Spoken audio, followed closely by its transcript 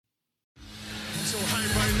so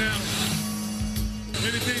hype right now.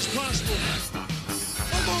 Anything's possible.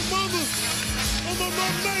 I'm on mama. I'm on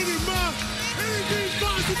my lady, ma. Anything's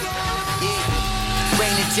possible.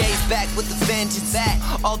 Rain and Jay's back with the vengeance.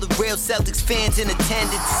 All the real Celtics fans in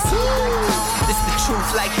attendance. This the truth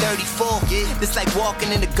like 34. This like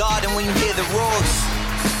walking in the garden when you hear the roars.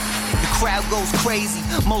 The crowd goes crazy.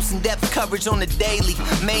 Most in-depth coverage on the daily.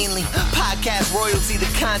 Mainly podcast royalty, the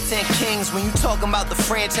content kings. When you talking about the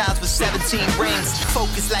franchise with 17 rings.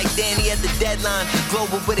 Focus like Danny at the deadline.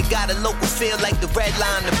 Global, but it got a local feel like the red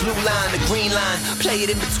line, the blue line, the green line. Play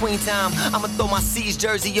it in between time. I'ma throw my C's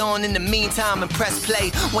jersey on in the meantime and press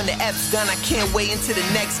play. When the F's done, I can't wait until the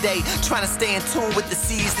next day. Trying to stay in tune with the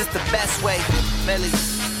C's, that's the best way. Melly.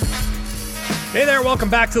 Hey there, welcome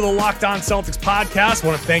back to the Locked On Celtics podcast. I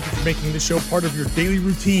want to thank you for making this show part of your daily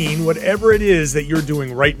routine, whatever it is that you're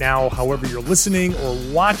doing right now, however you're listening or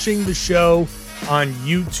watching the show on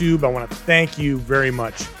YouTube. I want to thank you very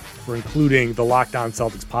much for including the Locked On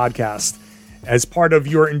Celtics podcast as part of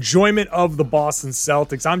your enjoyment of the Boston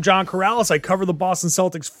Celtics. I'm John Corrales. I cover the Boston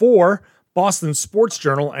Celtics for Boston Sports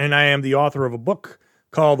Journal, and I am the author of a book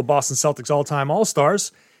called The Boston Celtics All-Time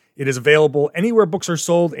All-Stars. It is available anywhere books are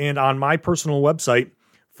sold and on my personal website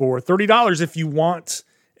for $30 if you want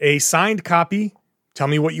a signed copy. Tell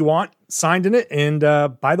me what you want signed in it and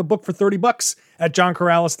buy the book for $30 at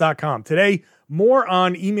johncorrales.com. Today, more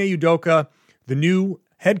on Ime Udoka, the new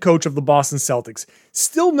head coach of the Boston Celtics.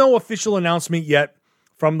 Still no official announcement yet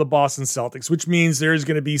from the Boston Celtics, which means there's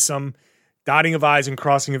going to be some dotting of I's and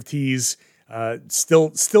crossing of T's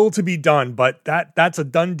still to be done, but that's a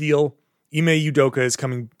done deal. Ime Udoka is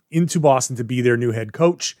coming into Boston to be their new head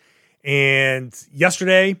coach. And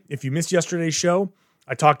yesterday, if you missed yesterday's show,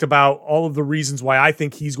 I talked about all of the reasons why I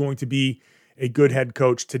think he's going to be a good head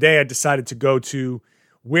coach. Today, I decided to go to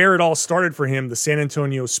where it all started for him, the San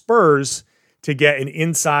Antonio Spurs, to get an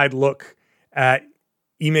inside look at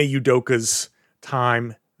Ime Udoka's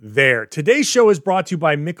time there. Today's show is brought to you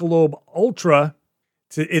by Michelob Ultra.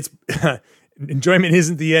 It's enjoyment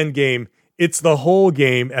isn't the end game. It's the whole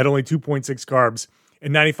game at only 2.6 carbs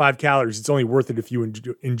and 95 calories. It's only worth it if you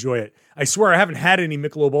enjoy it. I swear I haven't had any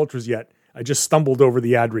Michelob Ultras yet. I just stumbled over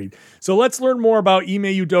the ad read. So let's learn more about Ime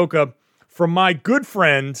Udoka from my good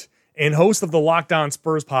friend and host of the Locked On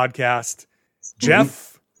Spurs podcast,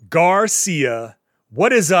 Jeff Garcia.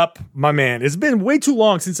 What is up, my man? It's been way too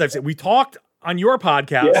long since I've said we talked on your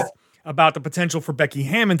podcast about the potential for Becky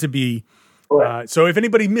Hammon to be. So if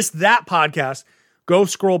anybody missed that podcast, go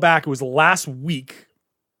scroll back. It was last week.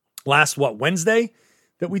 Wednesday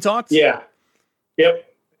that we talked? Yeah.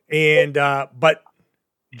 Yep. And, but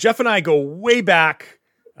Jeff and I go way back.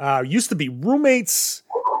 Used to be roommates,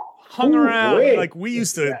 hung around. Wait. Like we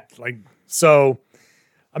used to so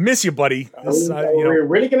I miss you, buddy. We're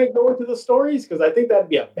really going to go into the stories? Because I think that'd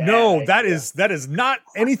be a bad idea. that is not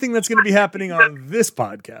anything that's going to be happening on this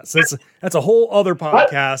podcast. That's a whole other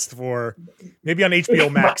podcast for maybe on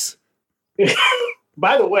HBO Max.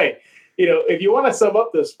 By the way, if you want to sum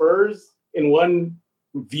up the Spurs in one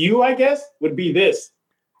view, I guess, would be this.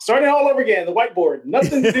 Starting all over again, the whiteboard.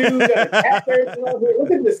 Nothing to do. Got a cat there.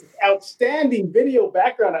 Look at this outstanding video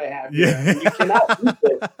background I have. Yeah. You cannot beat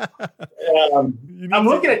this. I'm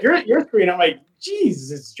looking at your screen. I'm like,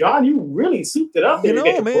 Jesus, John, you really souped it up.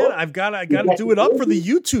 Man, I've got to do it up for the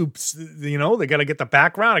YouTube. They got to get the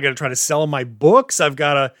background. I got to try to sell my books. I've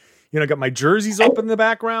got to, got my jerseys up in the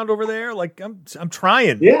background over there. Like I'm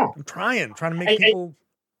trying. Yeah, I'm trying to make people.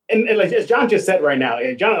 And like as John just said right now,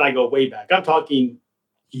 John and I go way back. I'm talking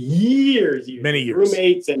years, many years,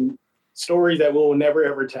 roommates and stories that we'll never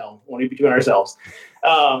ever tell, only between ourselves.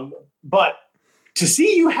 But to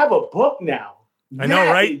see you have a book now, I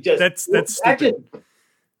know, right? That's stupid.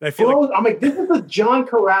 I feel I'm like, this is the John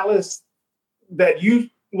Corrales that you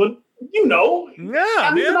know.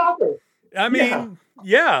 Yeah, man. I mean,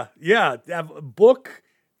 yeah. Have a book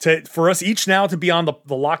for us each now to be on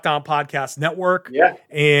the Locked On Podcast Network. Yeah.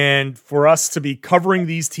 And for us to be covering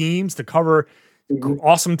these teams, to cover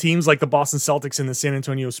awesome teams like the Boston Celtics and the San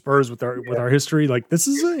Antonio Spurs with our history. Like this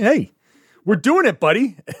is hey, we're doing it,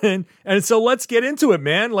 buddy. And so let's get into it,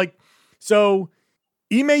 man. So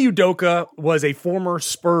Ime Udoka was a former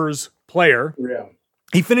Spurs player. Yeah.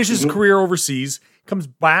 He finishes his career overseas, comes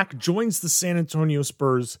back, joins the San Antonio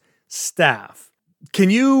Spurs staff. Can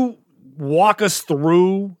you walk us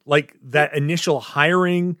through that initial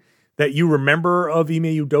hiring that you remember of Ime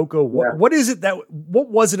Udoka? What is it what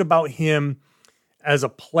was it about him as a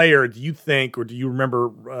player, do you think, or do you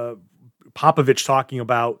remember Popovich talking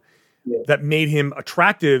about that made him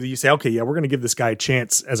attractive? You say, okay, we're going to give this guy a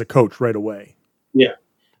chance as a coach right away. Yeah.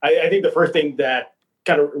 I think the first thing that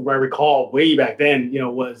kind of what I recall way back then,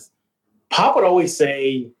 was Pop would always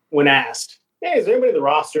say when asked, hey, is there anybody in the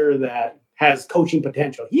roster that has coaching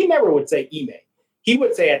potential? He never would say Ime. He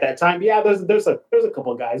would say at that time, yeah, there's a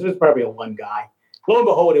couple of guys. There's probably one guy. Lo and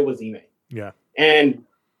behold, it was Ime. Yeah. And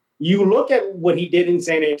you look at what he did in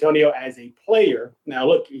San Antonio as a player. Now,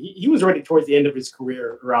 look, he was already towards the end of his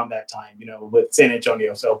career around that time, with San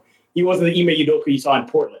Antonio. So he wasn't the Ime Udoka you saw in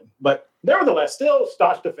Portland. But nevertheless, still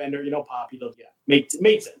staunch defender, Pop, made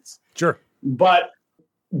sense. Sure. But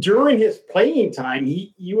during his playing time,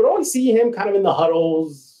 you would always see him kind of in the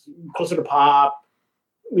huddles, closer to Pop,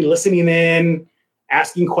 listening in,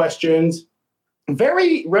 asking questions.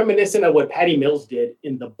 Very reminiscent of what Patty Mills did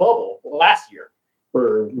in the bubble last year,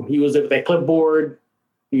 where he was with that clipboard,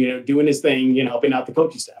 doing his thing, helping out the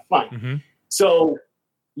coaching staff. Fine. Mm-hmm. So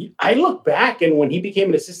I look back, and when he became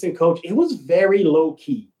an assistant coach, it was very low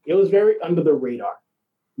key. It was very under the radar.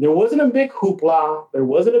 There wasn't a big hoopla. There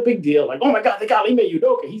wasn't a big deal. Like, oh my God, they got Ime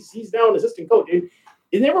Udoka. He's now an assistant coach.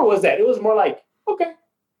 It never was that. It was more like, okay,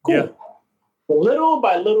 cool. Yeah. Little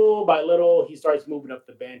by little, he starts moving up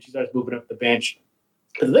the bench. The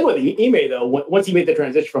thing with Ime, though, once he made the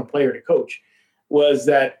transition from player to coach, was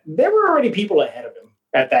that there were already people ahead of him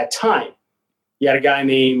at that time. You had a guy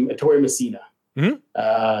named Ettore Messina,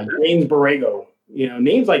 James Borrego,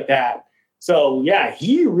 names like that. So, yeah,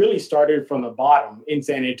 he really started from the bottom in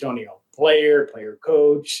San Antonio. Player,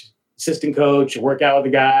 coach, assistant coach, work out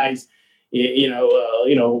with the guys,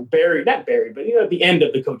 Barry, not Barry, but, at the end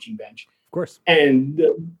of the coaching bench. Of course. And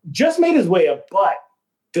just made his way up. But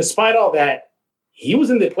despite all that, he was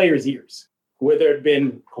in the players' ears. Whether it had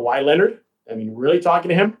been Kawhi Leonard, really talking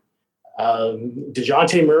to him.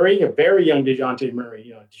 DeJounte Murray, a very young DeJounte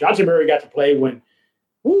Murray. DeJounte Murray got to play when,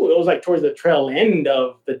 it was like towards the trail end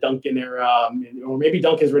of the Duncan era. Or maybe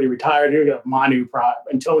Duncan's already retired. You got Manu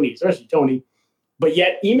and Tony, especially Tony. But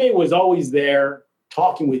yet Ime was always there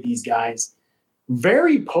talking with these guys.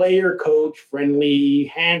 Very player, coach, friendly,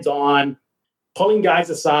 hands-on, pulling guys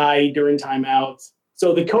aside during timeouts.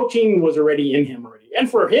 So the coaching was already in him already. And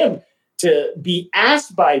for him to be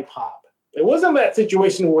asked by Pop, it wasn't that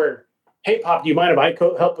situation where, hey, Pop, do you mind if I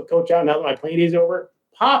help a coach out now that my playing days are over?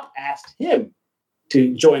 Pop asked him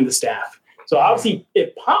to join the staff. So obviously,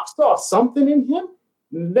 if Pop saw something in him,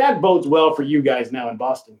 that bodes well for you guys now in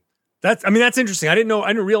Boston. That's interesting. I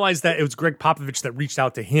didn't realize that it was Greg Popovich that reached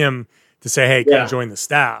out to him to say, hey, can you join the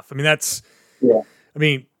staff?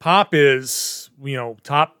 Pop is,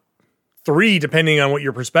 top 3, depending on what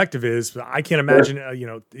your perspective is. I can't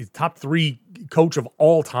imagine, top 3 coach of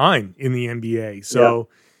all time in the NBA. So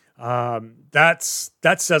that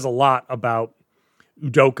says a lot about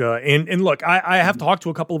Udoka. And look, I have talked to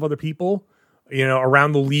a couple of other people,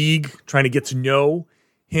 around the league, trying to get to know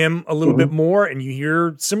him a little bit more. And you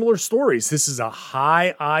hear similar stories. This is a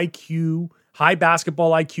high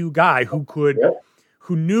basketball IQ guy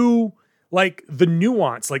who knew like the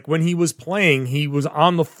nuance. Like when he was playing, he was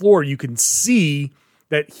on the floor. You can see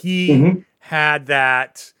that he had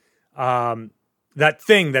that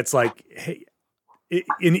thing that's like, hey,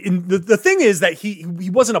 the thing is that he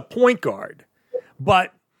wasn't a point guard,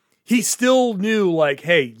 but he still knew like,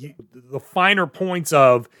 hey, the finer points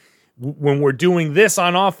of when we're doing this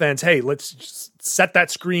on offense, hey, let's just set that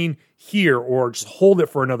screen here or just hold it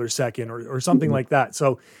for another second or something like that.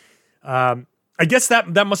 So I guess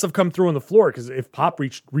that must have come through on the floor, because if Pop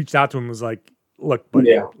reached out to him and was like, look,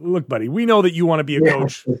 buddy, we know that you want to be a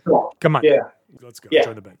coach. Come on. Let's go.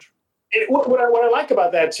 Join the bench. And what I like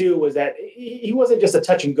about that, too, was that he wasn't just a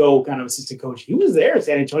touch-and-go kind of assistant coach. He was there in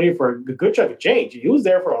San Antonio for a good chunk of change. He was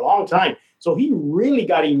there for a long time. So he really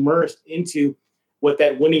got immersed into what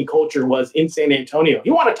that winning culture was in San Antonio.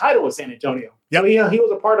 He won a title with San Antonio. Yep. So he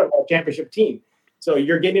was a part of a championship team. So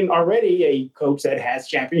you're getting already a coach that has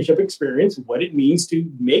championship experience, what it means to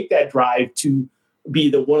make that drive to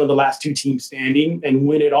be one of the last 2 teams standing and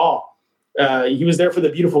win it all. He was there for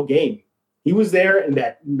the beautiful game. He was there in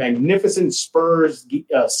that magnificent Spurs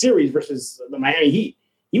series versus the Miami Heat.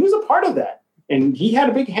 He was a part of that. And he had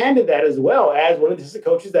a big hand in that as well, as one of the assistant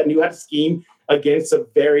coaches that knew how to scheme against a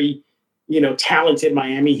very, talented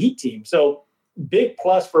Miami Heat team. So big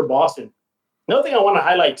plus for Boston. Another thing I want to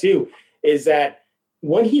highlight too is that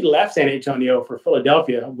when he left San Antonio for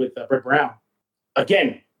Philadelphia with Brett Brown,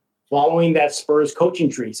 again, following that Spurs coaching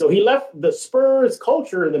tree. So he left the Spurs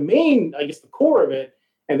culture, the main, I guess the core of it,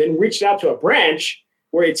 and then reached out to a branch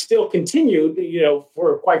where it still continued,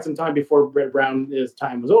 for quite some time before Brett Brown's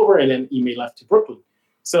time was over, and then Ime left to Brooklyn.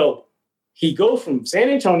 So he goes from San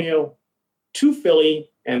Antonio to Philly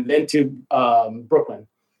and then to Brooklyn.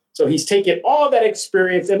 So he's taken all that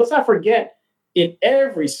experience, and let's not forget, in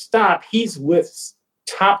every stop, he's with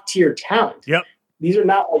top tier talent. Yep. These are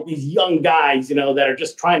not like these young guys, that are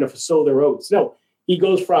just trying to sow their oats. No, he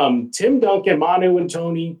goes from Tim Duncan, Manu and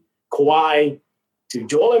Tony, Kawhi, to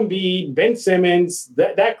Joel Embiid, Ben Simmons,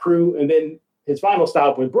 that crew, and then his final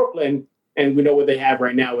stop with Brooklyn. And we know what they have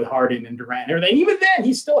right now with Harden and Durant and everything. Even then,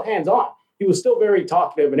 he's still hands-on. He was still very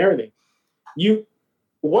talkative and everything.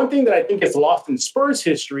 One thing that I think is lost in Spurs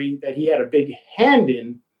history that he had a big hand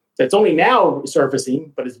in, that's only now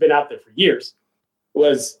surfacing, but it's been out there for years,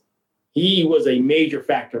 was he was a major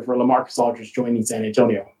factor for LaMarcus Aldridge joining San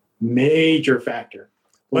Antonio. Major factor.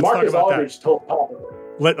 LaMarcus Aldridge told Papa.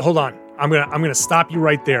 Hold on. I'm gonna stop you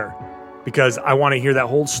right there because I want to hear that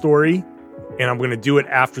whole story, and I'm gonna do it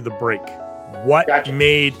after the break. What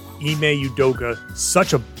made Ime Udoka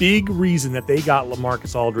such a big reason that they got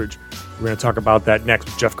LaMarcus Aldridge? We're going to talk about that next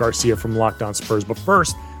with Jeff Garcia from Locked On Spurs. But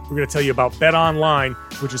first, we're going to tell you about Bet Online,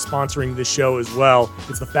 which is sponsoring this show as well.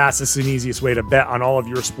 It's the fastest and easiest way to bet on all of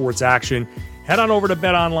your sports action. Head on over to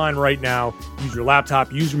Bet Online right now. Use your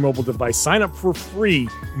laptop, use your mobile device, sign up for free,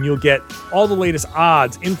 and you'll get all the latest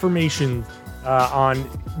odds, information on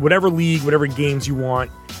whatever league, whatever games you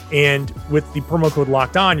want. And with the promo code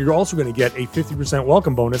Locked On, you're also going to get a 50%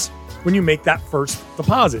 welcome bonus when you make that first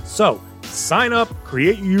deposit. So sign up,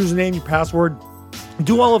 create your username, your password,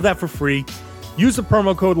 do all of that for free. Use the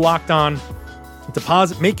promo code Locked On,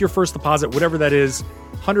 deposit, make your first deposit, whatever that is,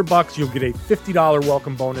 $100, you'll get a $50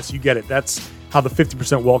 welcome bonus. You get it. That's how the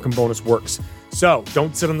 50% welcome bonus works. So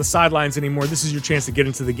don't sit on the sidelines anymore. This is your chance to get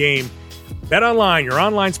into the game. Bet Online, your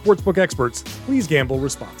online sportsbook experts. Please gamble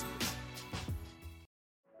responsibly.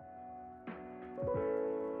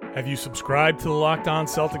 Have you subscribed to the Locked On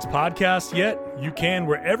Celtics podcast yet? You can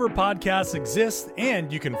wherever podcasts exist,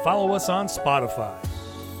 and you can follow us on Spotify.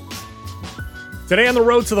 Today on the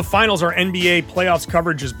road to the finals, our NBA playoffs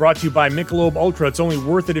coverage is brought to you by Michelob Ultra. It's only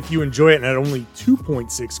worth it if you enjoy it, and at only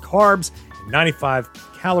 2.6 carbs and 95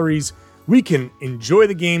 calories, we can enjoy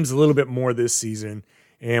the games a little bit more this season.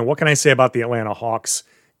 And what can I say about the Atlanta Hawks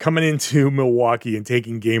coming into Milwaukee and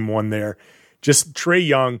taking game one there? Just Trae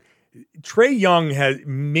Young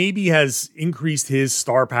has increased his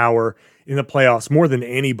star power in the playoffs more than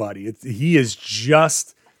anybody. He is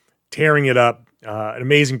just tearing it up. An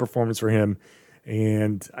amazing performance for him.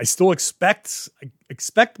 And I still expect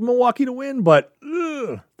Milwaukee to win, but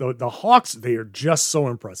the Hawks, they are just so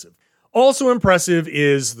impressive. Also impressive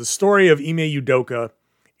is the story of Ime Udoka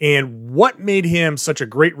and what made him such a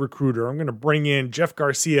great recruiter. I'm going to bring in Jeff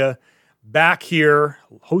Garcia back here,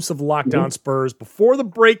 host of Locked On Spurs. Before the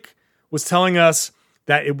break, was telling us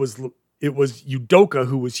that it was Udoka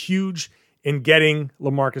who was huge in getting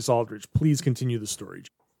LaMarcus Aldridge. Please continue the story.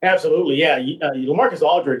 Absolutely, yeah. LaMarcus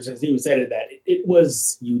Aldridge, as he said that it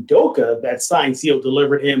was Udoka that signed, sealed,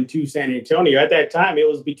 delivered him to San Antonio. At that time, it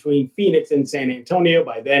was between Phoenix and San Antonio.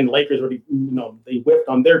 By then, Lakers already, they whiffed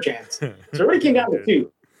on their chance. So it really came down to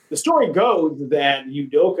two. The story goes that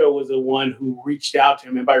Udoka was the one who reached out to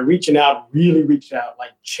him, and by reaching out, really reached out, like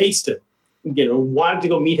chased him. Wanted to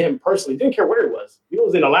go meet him personally. Didn't care where it was. If it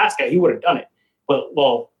was in Alaska, he would have done it. But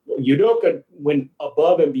Udoka went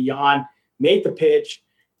above and beyond, made the pitch,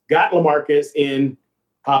 got LaMarcus in.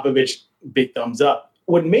 Popovich, big thumbs up.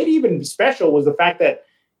 What made it even special was the fact that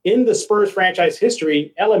in the Spurs franchise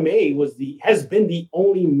history, LMA has been the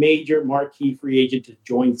only major marquee free agent to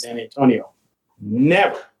join San Antonio.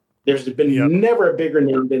 Never. There's been never a bigger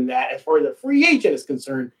name than that as far as a free agent is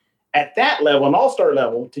concerned. At that level, an all-star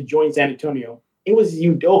level, to join San Antonio, it was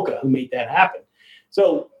Udoka who made that happen.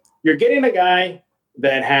 So you're getting a guy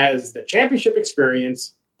that has the championship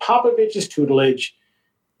experience, Popovich's tutelage,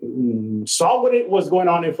 saw what it was going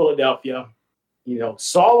on in Philadelphia,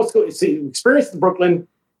 saw what's going on, experienced in Brooklyn,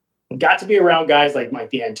 got to be around guys like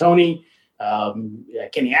Mike D'Antoni,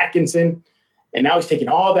 Kenny Atkinson, and now he's taking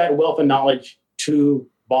all that wealth and knowledge to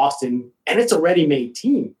Boston, and it's a ready-made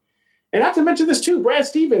team. And not to mention this too, Brad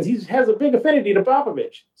Stevens, he has a big affinity to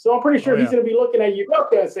Popovich. So I'm pretty sure he's going to be looking at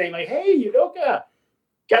Udoka and saying like, hey, Udoka,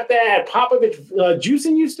 got that Popovich juice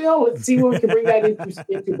in you still? Let's see when we can bring that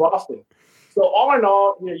into Boston. So all in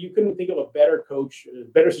all, you couldn't think of a better coach, a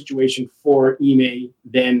better situation for Ime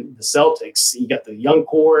than the Celtics. You got the young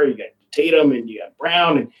core, you got Tatum, and you got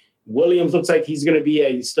Brown, and Williams looks like he's going to be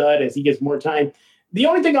a stud as he gets more time. The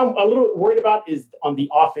only thing I'm a little worried about is on the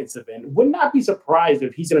offensive end. Would not be surprised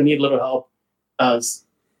if he's going to need a little help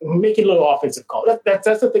making a little offensive call. That's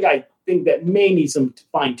the thing I think that may need some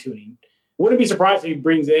fine-tuning. Wouldn't be surprised if he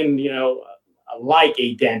brings in, like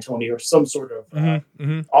a D'Antoni or some sort of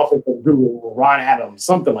offensive guru, or Ron Adams,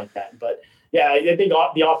 something like that. But, yeah, I think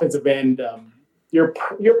the offensive end, you're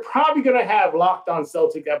probably going to have Locked On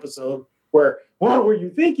Celtic episode where what were you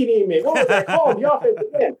thinking, Ime? What was that call? The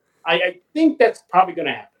offensive end. I think that's probably going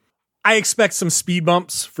to happen. I expect some speed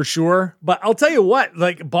bumps for sure, but I'll tell you what,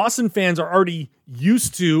 like Boston fans are already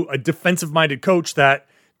used to a defensive-minded coach that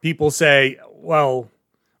people say, well,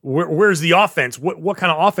 where's the offense? What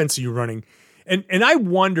kind of offense are you running? And I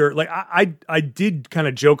wonder, like I did kind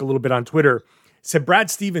of joke a little bit on Twitter, said Brad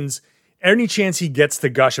Stevens, any chance he gets to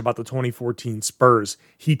gush about the 2014 Spurs,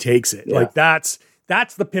 he takes it. Yeah. Like that's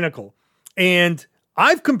the pinnacle. And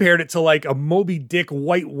I've compared it to like a Moby Dick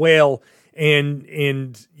white whale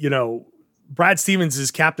and you know, Brad Stevens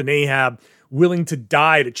is Captain Ahab, willing to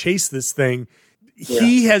die to chase this thing.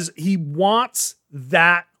 Yeah. He wants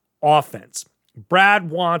that offense. Brad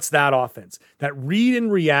wants that offense, that read and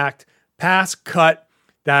react, pass, cut,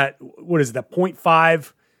 that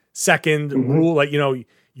 0.5 second rule. Like, you know,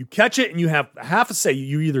 you catch it and you have half a say.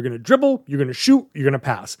 You're either going to dribble, you're going to shoot, you're going to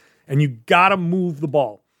pass, and you got to move the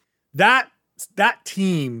ball. That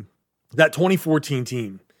team, that 2014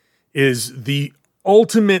 team, is the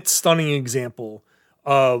ultimate stunning example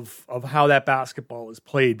of how that basketball is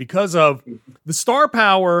played because of the star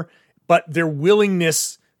power, but their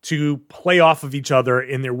willingness to play off of each other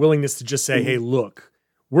and their willingness to just say, hey, look,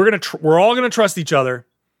 we're all going to trust each other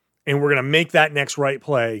and we're going to make that next right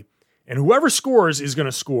play. And whoever scores is going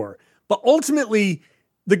to score. But ultimately,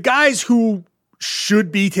 the guys who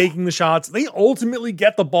should be taking the shots, they ultimately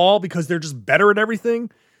get the ball because they're just better at everything.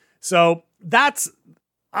 So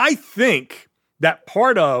I think that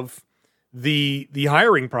part of the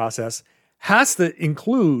hiring process has to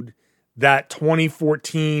include that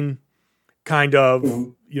 2014 kind of,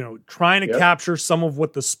 you know, trying to capture some of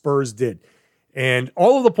what the Spurs did. And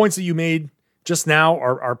all of the points that you made just now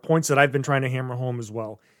are points that I've been trying to hammer home as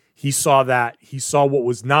well. He saw that. He saw what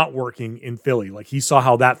was not working in Philly. Like he saw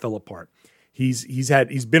how that fell apart.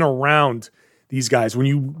 He's been around these guys. When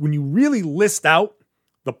you really list out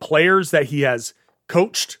the players that he has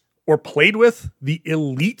coached or played with, the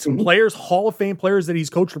elite players, Hall of Fame players that he's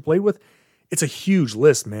coached or played with, it's a huge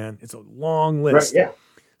list, man. It's a long list. Right, yeah.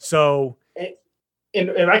 So,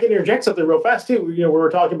 and I can interject something real fast too. You know, we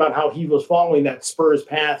were talking about how he was following that Spurs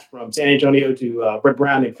path from San Antonio to Brett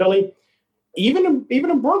Brown in Philly. Even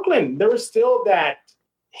in Brooklyn, there was still that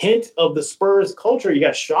hint of the Spurs culture. You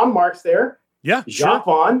got Sean Marks there. Yeah, Jacques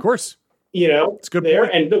Vaughn. Of course. You know, it's good there.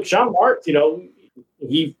 Point. And look, Sean Marks, you know,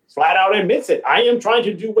 he flat out admits it. I am trying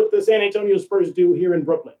to do what the San Antonio Spurs do here in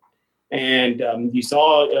Brooklyn. And you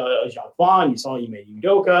saw Jacques Vaughn, you saw Ime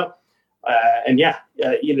Udoka.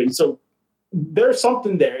 You know, so there's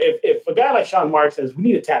something there. If a guy like Sean Marks says, we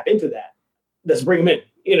need to tap into that, let's bring him in,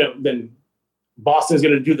 you know, then Boston's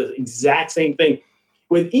going to do the exact same thing.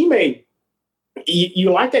 With Ime,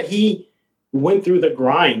 you like that he went through the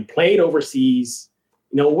grind, played overseas,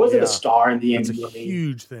 you know, wasn't a star in the NBA. That's a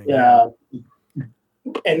huge thing. Yeah.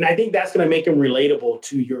 And I think that's going to make him relatable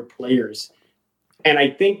to your players. And I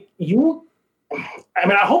think I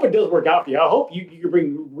hope it does work out for you. I hope you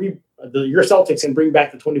bring your Celtics and bring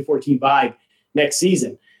back the 2014 vibe next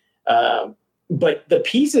season. But the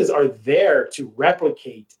pieces are there to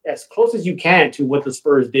replicate as close as you can to what the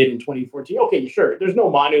Spurs did in 2014. Okay, sure. There's no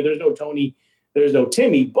Manu, there's no Tony, there's no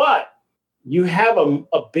Timmy, but you have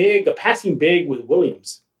a passing big with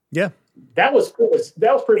Williams. Yeah, that was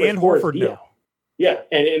pretty and much Boris Horford. Diaw. Yeah,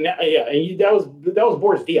 that was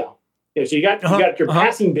Boris Diaw. Yeah, so you got your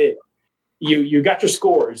passing big, you got your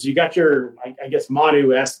scores, you got your I guess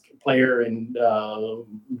Manu-esque player and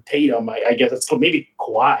Tatum. I guess it's maybe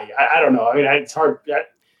Kawhi. I don't know. I mean, it's hard.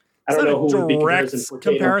 I don't know who would be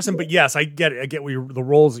comparison, but yes, I get it. I get the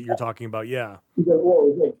roles that you're talking about. Yeah,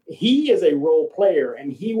 he is a role player,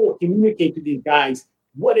 and he will communicate to these guys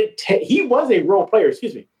what it takes. He was a role player.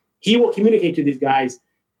 Excuse me. He will communicate to these guys.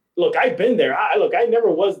 Look, I've been there. I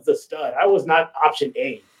never was the stud. I was not option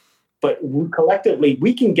A, but collectively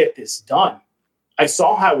we can get this done. I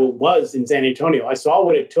saw how it was in San Antonio. I saw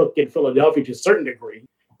what it took in Philadelphia to a certain degree,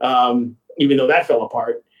 even though that fell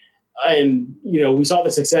apart. And, you know, we saw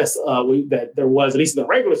the success that there was, at least in the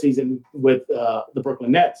regular season, with the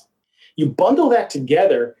Brooklyn Nets. You bundle that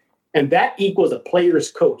together, and that equals a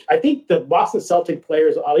player's coach. I think the Boston Celtics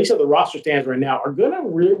players, at least at the roster stands right now, are going to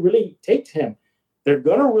really take to him. They're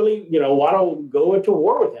going to really, you know, want to go into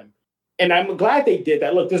war with him. And I'm glad they did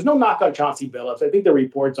that. Look, there's no knock on Chauncey Billups. I think the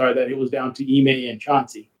reports are that it was down to Ime and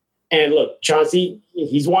Chauncey. And look, Chauncey,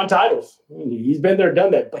 he's won titles. He's been there,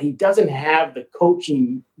 done that. But he doesn't have the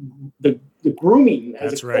coaching, the grooming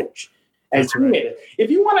as a coach. As Ime did.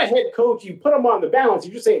 If you want a head coach, you put him on the balance.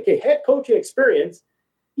 You just say, okay, head coaching experience,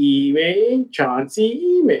 Ime,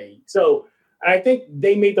 Chauncey, Ime. So I think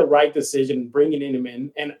they made the right decision bringing him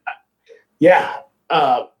in. And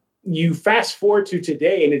you fast forward to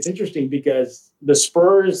today, and it's interesting because the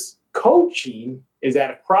Spurs coaching is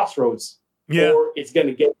at a crossroads, or it's going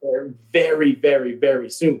to get there very, very, very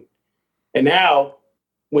soon. And now,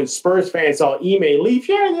 when Spurs fans saw Ime leave,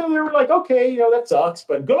 they were like, okay, that sucks,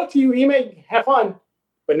 but good luck to you, Ime, have fun.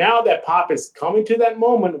 But now that Pop is coming to that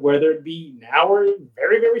moment, whether it be now or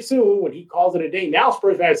very, very soon, when he calls it a day, now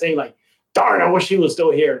Spurs fans are saying like, darn, I wish he was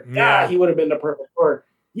still here. Yeah, he would have been the perfect or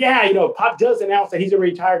yeah, Pop does announce that he's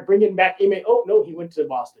already retired, bringing back Ime. Oh, no, he went to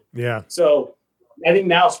Boston. Yeah. So I think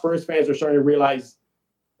now Spurs fans are starting to realize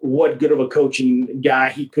what good of a coaching guy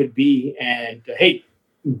he could be. And hey,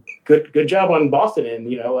 good job on Boston. And,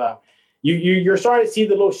 you're starting to see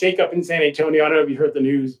the little shakeup in San Antonio. I don't know if you heard the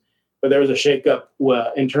news, but there was a shakeup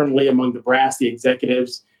internally among the brass, the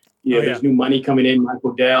executives. There's new money coming in.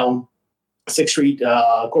 Michael Dell, Sixth Street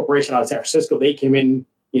Corporation out of San Francisco, they came in.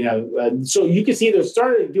 So you can see they're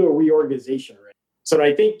starting to do a reorganization already. So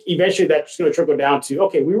I think eventually that's going to trickle down to,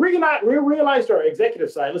 okay, we realized our executive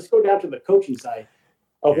side. Let's go down to the coaching side.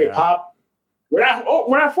 Okay, Pop, we're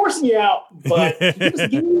not forcing you out, but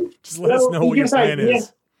just let us know what your plan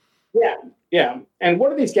is. Yeah. And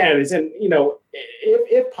what are these candidates? And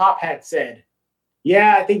if Pop had said,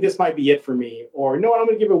 yeah, I think this might be it for me, or no, I'm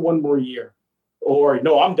going to give it one more year, or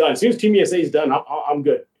no, I'm done. As soon as Team USA is done, I'm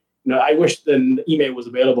good. I wish then Ime was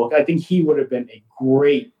available. I think he would have been a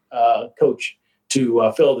great coach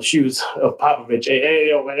to fill the shoes of Popovich.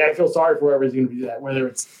 And I feel sorry for whoever's going to do that, whether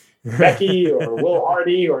it's Becky or Will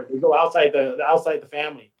Hardy or they go outside the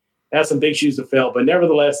family. That's some big shoes to fill. But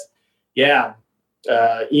nevertheless, Ime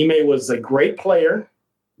was a great player,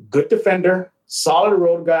 good defender, solid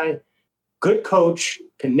road guy, good coach,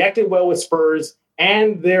 connected well with Spurs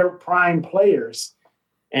and their prime players.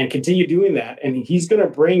 And continue doing that. And he's going to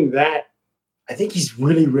bring that. I think he's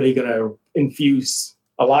really, really going to infuse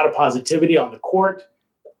a lot of positivity on the court,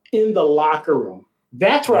 in the locker room.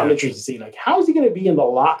 That's what I'm interested to see. Like, how is he going to be in the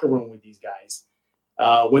locker room with these guys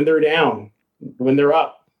when they're down, when they're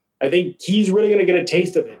up? I think he's really going to get a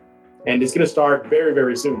taste of it. And it's going to start very,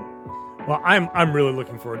 very soon. Well, I'm really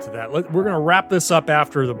looking forward to that. We're going to wrap this up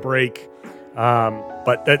after the break.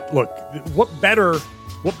 But what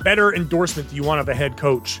better endorsement do you want of a head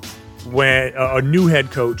coach when a new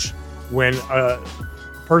head coach, when a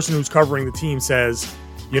person who's covering the team says,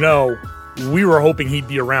 we were hoping he'd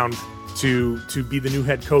be around to be the new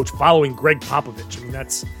head coach following Greg Popovich. I mean,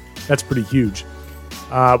 that's pretty huge.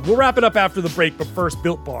 We'll wrap it up after the break, but first,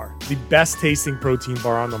 Built Bar, the best tasting protein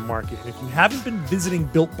bar on the market. And if you haven't been visiting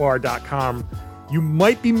BuiltBar.com, you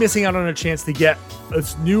might be missing out on a chance to get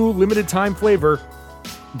this new limited time flavor,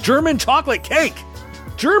 German chocolate cake.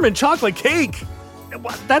 German chocolate cake.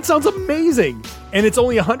 That sounds amazing. And it's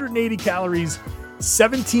only 180 calories,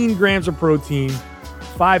 17 grams of protein,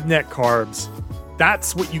 5 net carbs.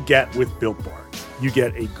 That's what you get with Built Bar. You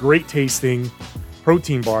get a great tasting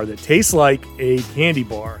protein bar that tastes like a candy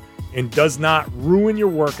bar and does not ruin your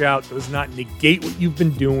workout, does not negate what you've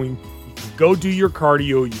been doing. You can go do your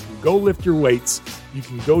cardio, you can go lift your weights, you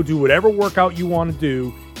can go do whatever workout you want to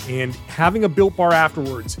do. And having a Built Bar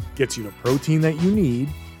afterwards gets you the protein that you need,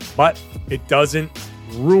 but it doesn't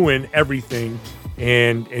ruin everything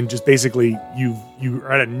and just basically you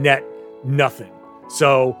are at a net nothing.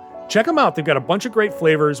 So check them out. They've got a bunch of great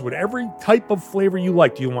flavors with every type of flavor you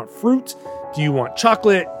like. Do you want fruit? Do you want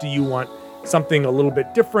chocolate? Do you want something a little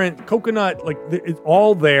bit different? Coconut? Like, it's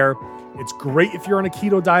all there. It's great if you're on a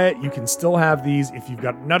keto diet. You can still have these. If you've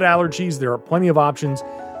got nut allergies, there are plenty of options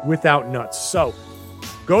without nuts. So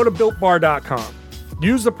go to BuiltBar.com.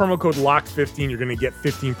 Use the promo code LOCKED15. You're going to get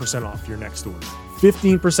 15% off your next order.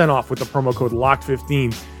 15% off with the promo code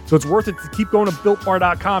LOCKED15. So it's worth it to keep going to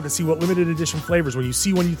BuiltBar.com to see what limited edition flavors. When you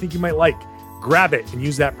see one you think you might like, grab it and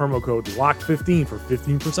use that promo code LOCKED15 for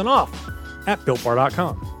 15% off at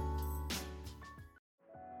BuiltBar.com.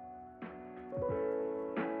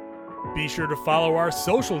 Be sure to follow our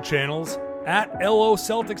social channels at LO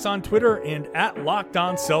Celtics on Twitter and at Locked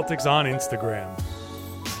On Celtics on Instagram.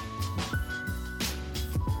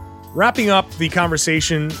 Wrapping up the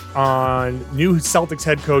conversation on new Celtics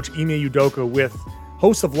head coach Ime Udoka with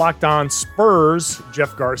host of Locked On Spurs,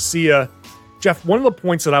 Jeff Garcia. Jeff, one of the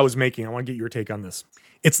points that I was making, I want to get your take on this.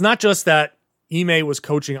 It's not just that Ime was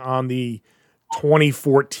coaching on the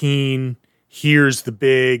 2014, here's the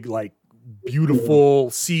big, beautiful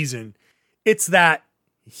season. It's that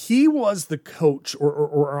he was the coach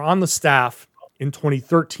or on the staff in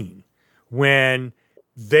 2013 when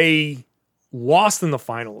they lost in the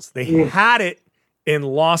finals. They had it and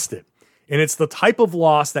lost it. And it's the type of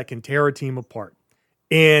loss that can tear a team apart.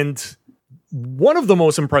 And one of the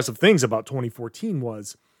most impressive things about 2014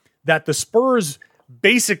 was that the Spurs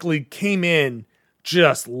basically came in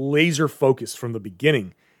just laser focused from the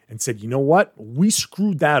beginning and said, you know what? We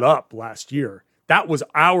screwed that up last year. That was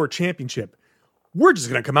our championship. We're just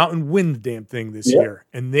going to come out and win the damn thing this year.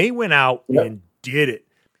 And they went out and did it.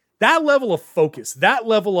 That level of focus, that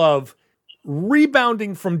level of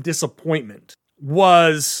rebounding from disappointment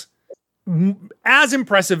was as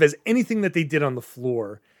impressive as anything that they did on the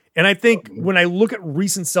floor. And I think when I look at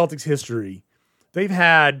recent Celtics history, they've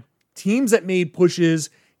had teams that made pushes,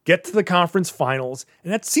 get to the conference finals,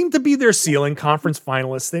 and that seemed to be their ceiling, conference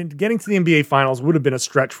finalists. Then getting to the NBA finals would have been a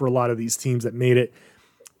stretch for a lot of these teams that made it.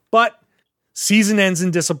 But season ends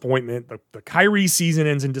in disappointment. The Kyrie season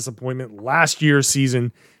ends in disappointment. Last year's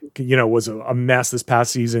season, was a mess this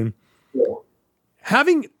past season.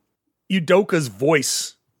 Having Udoka's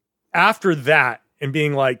voice after that and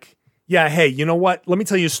being like, yeah, hey, you know what? Let me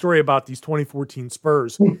tell you a story about these 2014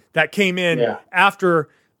 Spurs that came in after,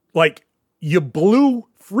 you blew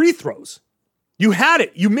free throws. You had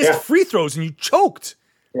it. You missed free throws and you choked.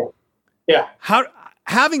 Yeah.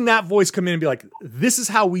 Having that voice come in and be like, this is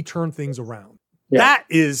how we turn things around. Yeah. That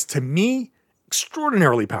is, to me,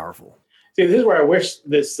 extraordinarily powerful. See, this is where I wish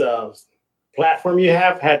this platform you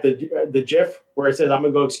have had the GIF where it says, I'm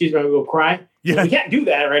going to go, excuse me, I'm going to go cry. Yeah. We can't do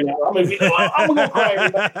that right now. I'm going to go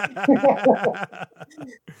cry.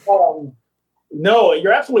 No,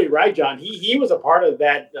 you're absolutely right, John. He was a part of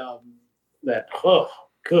that,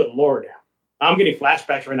 good Lord. I'm getting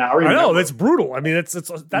flashbacks right now. I know, that's brutal. I mean,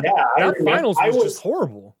 that finals was just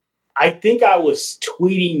horrible. I think I was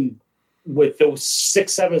tweeting with those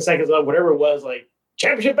 6-7 seconds of whatever it was, like,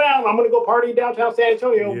 championship bound, I'm going to go party downtown San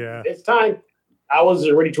Antonio. Yeah. It's time. I was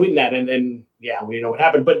already tweeting that, and then, we know what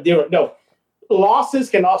happened. But, no,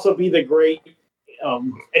 losses can also be the great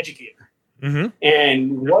educator. Mm-hmm.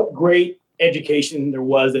 And what great education there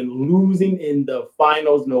was in losing in the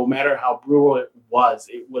finals, no matter how brutal it was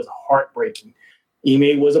heartbreaking.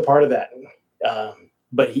 Ime was a part of that.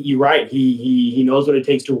 But you're right. He knows what it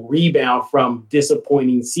takes to rebound from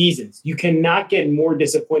disappointing seasons. You cannot get more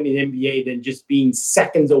disappointing in the NBA than just being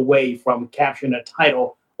seconds away from capturing a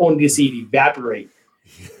title only to see it evaporate.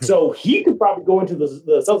 So he could probably go into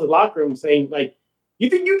the Celtics locker room saying, like, you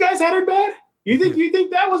think you guys had it bad? You think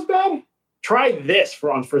that was bad? Try this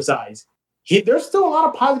for size. There's still a lot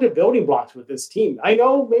of positive building blocks with this team. I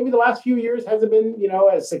know maybe the last few years hasn't been,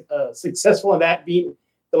 as successful in that being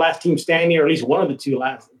the last team standing, or at least one of the two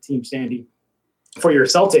last teams standing for your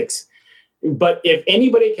Celtics. But if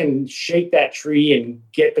anybody can shake that tree and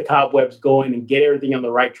get the cobwebs going and get everything on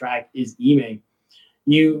the right track, is Ime.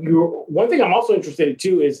 One thing I'm also interested in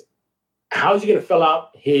too is how is he going to fill out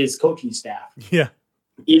his coaching staff? Yeah.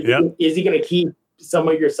 Is he going to keep some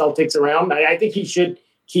of your Celtics around? I think he should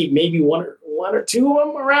keep maybe one or two of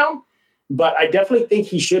them around, but I definitely think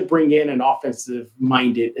he should bring in an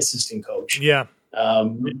offensive-minded assistant coach. Yeah. I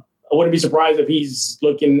wouldn't be surprised if he's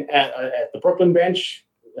looking at the Brooklyn bench.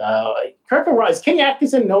 Correct me wrong, is Kenny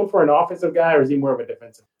Atkinson known for an offensive guy, or is he more of a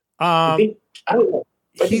defensive? I don't know.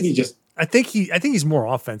 I think he's more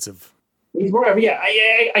offensive. He's more. I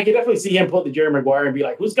can definitely see him pull the Jerry Maguire and be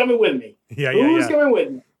like, "Who's coming with me? Who's coming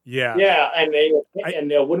with me?" Yeah, and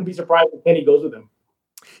they wouldn't be surprised if Kenny goes with him.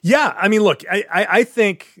 Yeah, I mean, look, I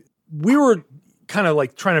think we were kind of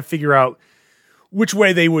like trying to figure out which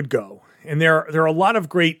way they would go, and there are a lot of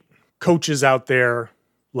great coaches out there.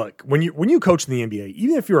 Look, when you coach in the NBA,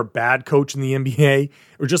 even if you're a bad coach in the NBA,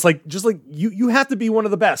 or just like you have to be one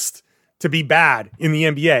of the best to be bad in the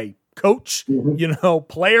NBA. Coach,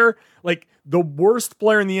 player, like the Worst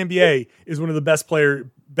player in the NBA is one of the best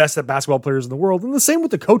at basketball players in the world. And the same with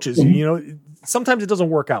the coaches. Mm-hmm. Sometimes it doesn't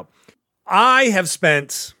work out. I have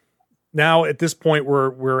spent now at this point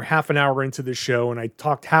we're half an hour into this show, and I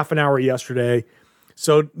talked half an hour yesterday.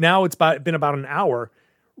 So now it's been about an hour,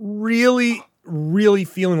 really, really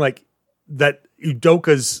feeling like that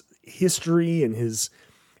Udoka's history and his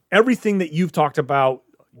everything that you've talked about,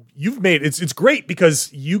 you've made it's great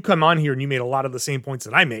because you come on here and you made a lot of the same points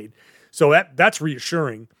that I made. So that's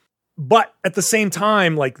reassuring. But at the same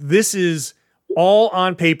time, like, this is all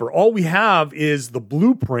on paper. All we have is the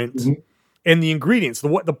blueprint mm-hmm. and the ingredients.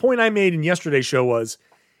 The point I made in yesterday's show was,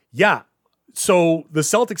 so the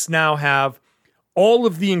Celtics now have all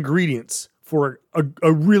of the ingredients for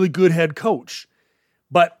a really good head coach,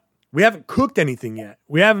 but we haven't cooked anything yet.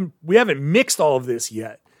 We haven't mixed all of this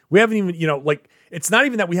yet. We haven't even, it's not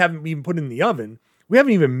even that we haven't even put it in the oven. We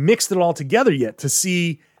haven't even mixed it all together yet to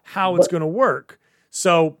see how it's going to work.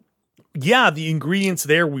 So, the ingredients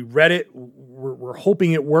there, we read it. We're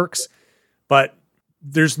hoping it works, but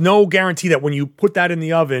there's no guarantee that when you put that in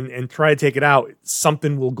the oven and try to take it out,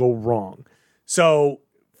 something will go wrong. So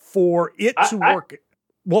for it to work.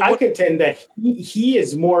 I contend that he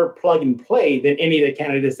is more plug and play than any of the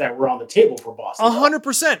candidates that were on the table for Boston.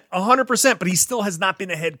 100%, but he still has not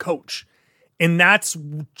been a head coach. And that's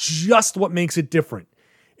just what makes it different.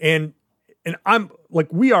 And I'm like,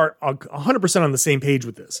 we are 100% on the same page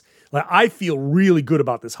with this. Like, I feel really good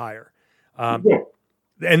about this hire. And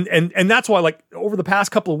that's why, like, over the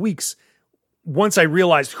past couple of weeks, once I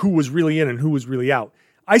realized who was really in and who was really out,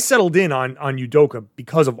 I settled in on Udoka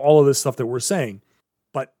because of all of this stuff that we're saying.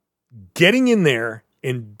 But getting in there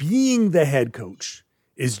and being the head coach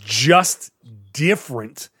is just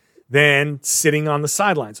different than sitting on the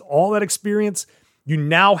sidelines. All that experience, you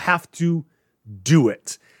now have to do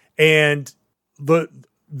it. And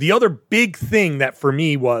the other big thing that for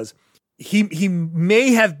me was he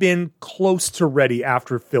may have been close to ready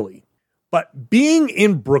after Philly, but being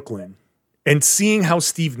in Brooklyn and seeing how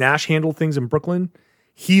Steve Nash handled things in Brooklyn,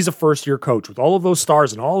 he's a first-year coach with all of those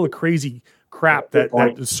stars and all the crazy crap that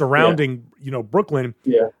is surrounding Brooklyn.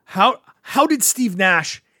 Yeah. How did Steve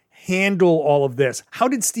Nash handle all of this? How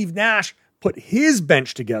did Steve Nash put his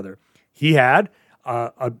bench together? He had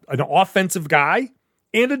an offensive guy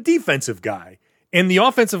and a defensive guy, and the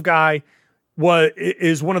offensive guy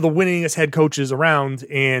is one of the winningest head coaches around,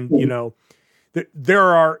 and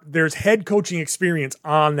there's head coaching experience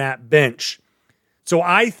on that bench. So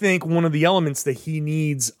I think one of the elements that he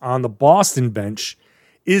needs on the Boston bench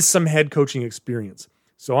is some head coaching experience.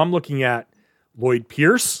 So I'm looking at Lloyd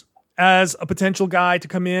Pierce as a potential guy to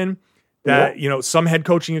come in that, some head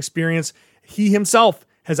coaching experience. He himself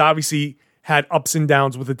has obviously had ups and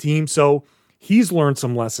downs with the team, so he's learned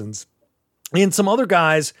some lessons. And some other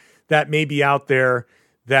guys that may be out there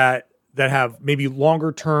that have maybe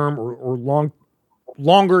longer term or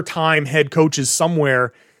longer time head coaches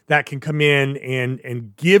somewhere that can come in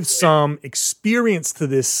and give some experience to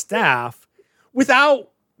this staff without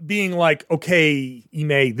being like, okay,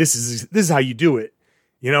 Ime, this is how you do it.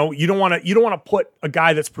 You don't want to put a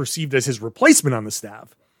guy that's perceived as his replacement on the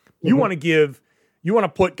staff. You want to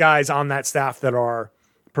put guys on that staff that are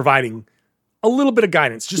providing a little bit of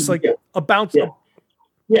guidance, just like a bounce.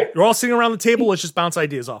 Yeah. You're all sitting around the table. Let's just bounce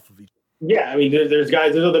ideas off of each other. Yeah. I mean, there's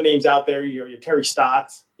other names out there. Your Terry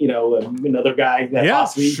Stotts, another guy that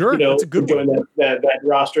possibly, that's a good join that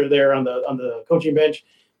roster there on the coaching bench.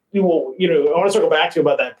 I want to circle back to you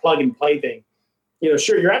about that plug and play thing.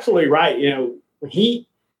 Sure, you're absolutely right.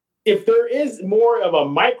 If there is more of a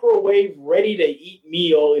microwave ready to eat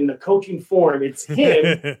meal in the coaching form, it's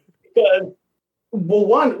him. Because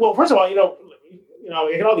first of all,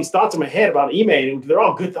 I get all these thoughts in my head about Ime, and they're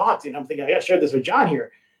all good thoughts. And I'm thinking, I got to share this with John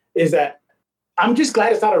here, is that I'm just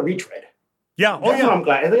glad it's not a retread. Yeah. That's what I'm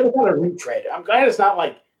glad. I think it's not a retread. I'm glad it's not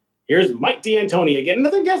like, here's Mike D'Antoni again.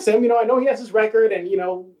 Nothing against him. I know he has his record and,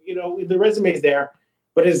 the resume is there,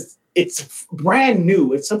 but it's brand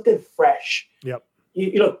new. It's something fresh. Yep.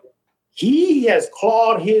 He has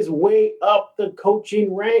clawed his way up the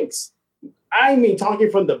coaching ranks. I mean,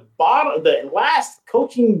 talking from the bottom, the last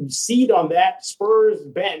coaching seat on that Spurs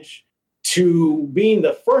bench to being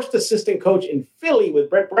the first assistant coach in Philly with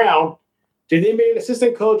Brett Brown, to then being an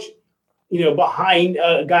assistant coach, behind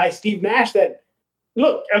a guy, Steve Nash, that,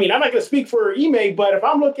 look, I mean, I'm not going to speak for Ime, but if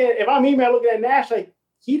I'm Ime looking at Nash, like,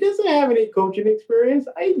 he doesn't have any coaching experience.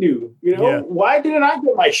 I do, Why didn't I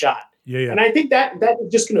get my shot? Yeah. And I think that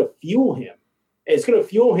is just going to fuel him. It's going to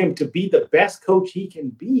fuel him to be the best coach he can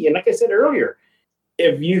be. And like I said earlier,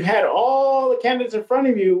 if you had all the candidates in front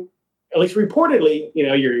of you, at least reportedly,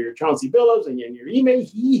 your Chauncey Billups and your Ime,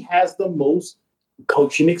 he has the most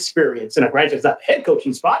coaching experience. And granted, it's not a head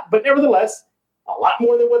coaching spot, but nevertheless, a lot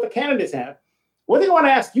more than what the candidates have. One thing I want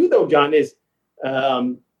to ask you, though, John, is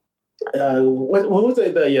what was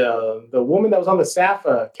the woman that was on the staff?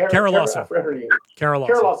 Kara Lawson. Kara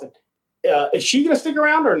Lawson. Is she going to stick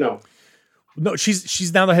around or no? No,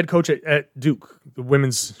 she's now the head coach at Duke.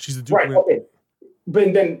 She's the Duke. Right. Okay.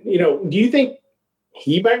 But then, do you think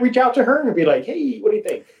he might reach out to her and be like, "Hey, what do you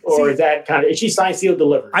think?" Or is she signed, sealed,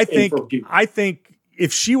 delivered? I think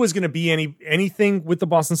if she was going to be anything with the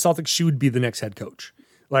Boston Celtics, she would be the next head coach.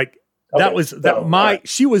 Like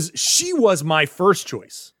she was my first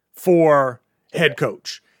choice for head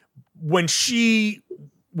coach when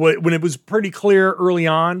it was pretty clear early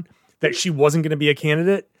on that she wasn't going to be a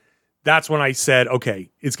candidate. That's when I said, okay,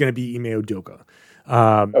 it's going to be Ime Udoka.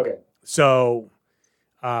 Okay. So,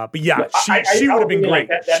 but yeah, she would have been great.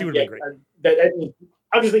 She would have been great.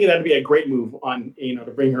 I'm just thinking that'd be a great move on,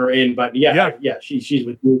 to bring her in. But she's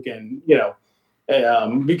with Duke, and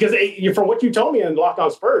because from what you told me in Locked On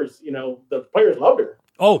Spurs, the players loved her.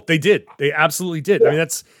 Oh, they did. They absolutely did. Yeah. I mean,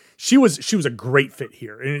 she was a great fit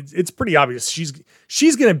here, and it's pretty obvious she's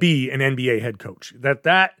going to be an NBA head coach.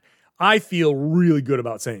 That I feel really good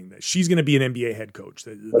about saying that she's going to be an NBA head coach.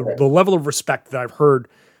 The level of respect that I've heard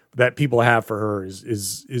that people have for her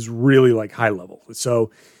is really like high level.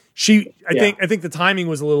 So I think the timing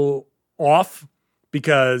was a little off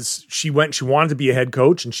because she wanted to be a head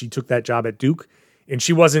coach and she took that job at Duke, and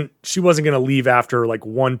she wasn't going to leave after like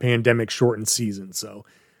one pandemic shortened season. So,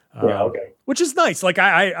 which is nice. Like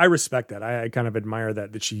I respect that. I kind of admire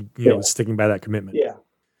that she was sticking by that commitment. Yeah.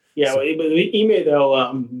 Yeah, well, Ime,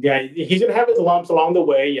 though, he's going to have his lumps along the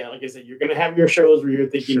way. Yeah, like I said, you're going to have your shows where you're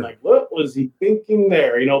thinking, like, what was he thinking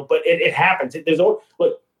there? But it happens.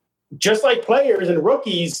 Look, just like players and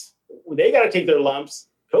rookies, they got to take their lumps.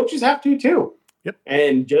 Coaches have to, too. Yep.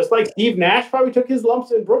 And just like Steve Nash probably took his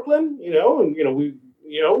lumps in Brooklyn, it's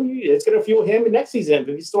going to fuel him next season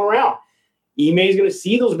if he's still around. Ime is going to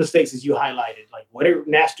see those mistakes as you highlighted. Like, what did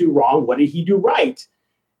Nash do wrong? What did he do right?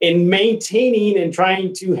 In maintaining and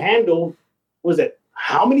trying to handle,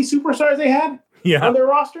 how many superstars they had on their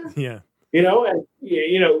roster? Yeah.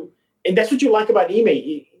 And that's what you like about Ime.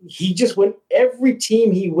 He just went, every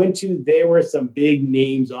team he went to, there were some big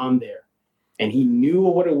names on there. And he knew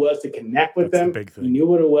what it was to connect with them. He knew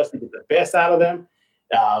what it was to get the best out of them.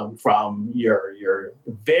 From your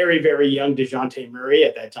very, very young DeJounte Murray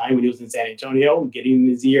at that time when he was in San Antonio, getting in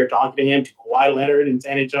his ear, talking to him, to Kawhi Leonard in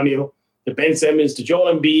San Antonio, to Ben Simmons, to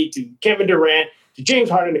Joel Embiid, to Kevin Durant, to James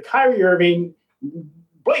Harden, to Kyrie Irving,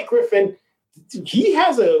 Blake Griffin. He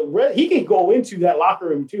can go into that locker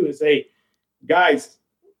room too and say, guys,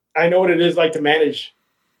 I know what it is like to manage,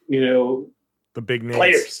 the big names.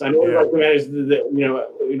 Players. I know what it's like to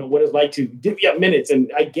manage what it's like to divvy up minutes.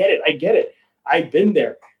 And I get it. I've been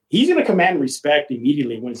there. He's going to command respect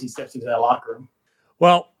immediately once he steps into that locker room.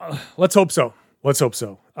 Well, let's hope so.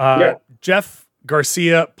 Jeff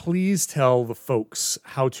Garcia, please tell the folks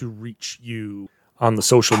how to reach you on the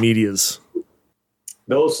social medias.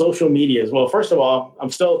 Those social medias. Well, first of all, I'm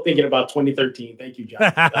still thinking about 2013. Thank you,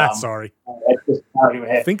 John. Sorry.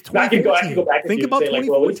 Think 2014. I can go back and think about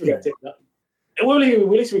 2014. At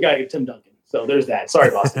least we got Tim Duncan. So there's that. Sorry,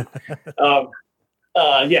 Boston.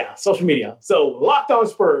 Social media. So Locked On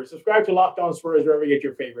Spurs. Subscribe to Locked On Spurs wherever you get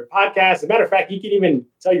your favorite podcast. As a matter of fact, you can even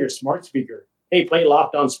tell your smart speaker, hey, play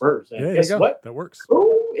Locked On Spurs. And guess what? That works.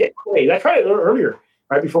 It plays. I tried it a little earlier,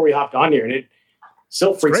 right before we hopped on here, and it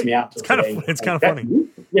still freaks me out. It's kind of funny.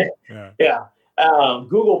 Yeah.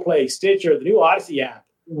 Google Play, Stitcher, the new Odyssey app,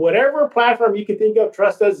 whatever platform you can think of,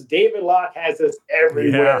 trust us, David Locke has us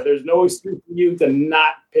everywhere. Yeah. There's no excuse for you to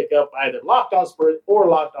not pick up either Locked On Spurs or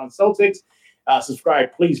Locked On Celtics.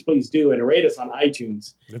 Subscribe, please do, and rate us on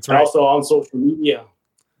iTunes. That's right. And also on social media,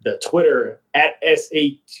 the Twitter at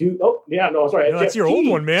SA2. Oh, yeah, no, sorry. No, that's your old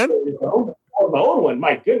one, man. Oh, my old one.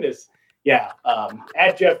 My goodness. Yeah.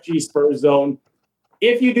 At Jeff G Spurs Zone.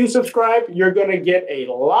 If you do subscribe, you're going to get a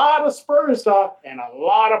lot of Spurs talk and a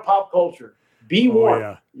lot of pop culture. Be warned.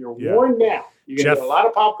 Yeah. You're warned now. You're going to get a lot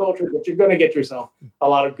of pop culture, but you're going to get yourself a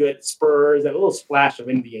lot of good Spurs and a little splash of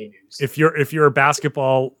NBA news. If you're a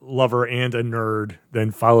basketball lover and a nerd,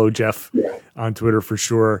 then follow Jeff on Twitter for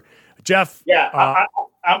sure. Jeff. Yeah.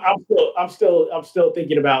 I'm still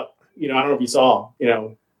thinking about, I don't know if you saw,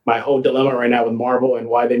 my whole dilemma right now with Marvel and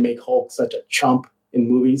why they make Hulk such a chump in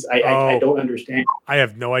movies. I don't understand. I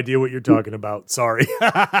have no idea what you're talking about. Sorry.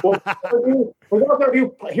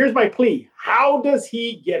 Here's my plea. How does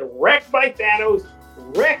he get wrecked by Thanos,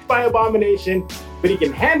 wrecked by Abomination, but he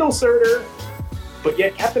can handle Surtur, but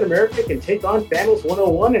yet Captain America can take on Thanos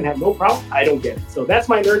 101 and have no problem? I don't get it. So that's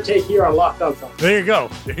my nerd take here on Locked On Celtics. There you go.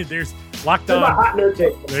 There's Locked On. That's my hot nerd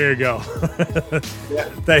take. There you go.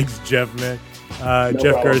 Thanks, Jeff, man.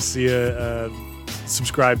 Jeff problem. Garcia,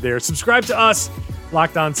 subscribe there. Subscribe to us,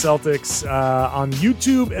 Locked On Celtics, on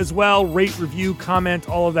YouTube as well. Rate, review, comment,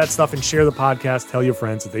 all of that stuff, and share the podcast. Tell your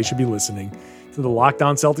friends that they should be listening to the Locked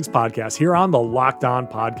On Celtics podcast here on the Locked On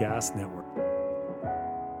Podcast Network.